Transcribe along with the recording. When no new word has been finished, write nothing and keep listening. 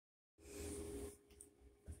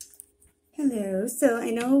Hello. So I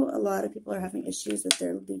know a lot of people are having issues with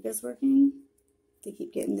their Lookahs working. They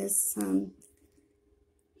keep getting this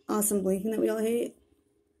awesome blinking that we all hate.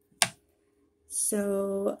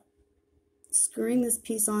 So screwing this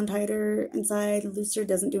piece on tighter inside, looser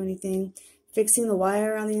doesn't do anything. Fixing the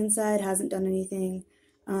wire on the inside hasn't done anything.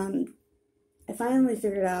 I finally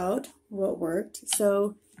figured out what worked.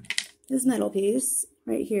 So this metal piece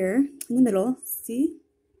right here in the middle, see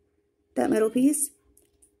that metal piece?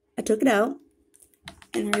 I took it out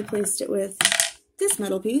and I replaced it with this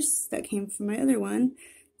metal piece that came from my other one.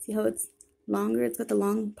 See how it's longer? It's got the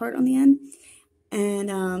long part on the end.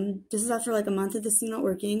 And this is after like a month of this thing not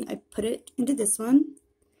working. I put it into this one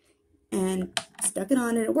and stuck it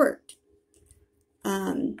on and it worked.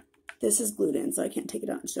 This is glued in, so I can't take it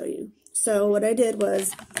out and show you. So what I did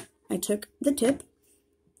was I took the tip,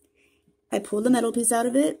 I pulled the metal piece out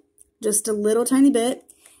of it, just a little tiny bit,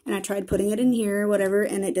 and I tried putting it in here, whatever,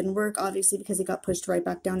 and it didn't work, obviously, because it got pushed right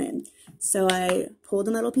back down in. So I pulled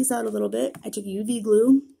the metal piece out a little bit. I took UV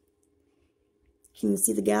glue. Can you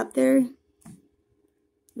see the gap there?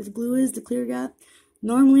 Where the glue is, the clear gap.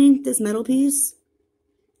 Normally, this metal piece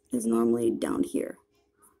is normally down here.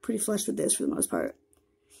 Pretty flush with this for the most part.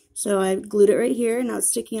 So I glued it right here. Now it's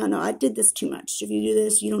sticking out. Now I did this too much. If you do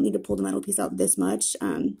this, you don't need to pull the metal piece out this much.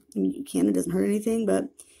 I mean, you can. It doesn't hurt anything, but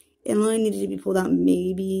it only needed to be pulled out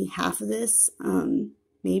maybe half of this,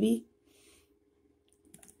 maybe.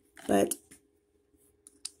 But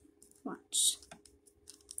watch.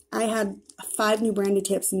 I had 5 new brand new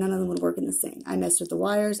tips and none of them would work in this thing. I messed with the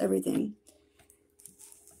wires, everything.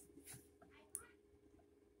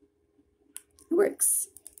 It works.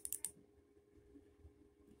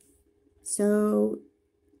 So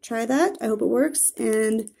try that. I hope it works.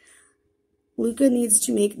 And Lookah needs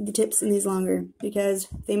to make the tips in these longer because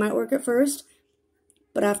they might work at first,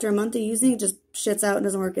 but after a month of using it just shits out and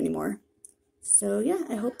doesn't work anymore. So yeah,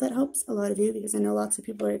 I hope that helps a lot of you because I know lots of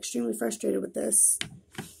people are extremely frustrated with this.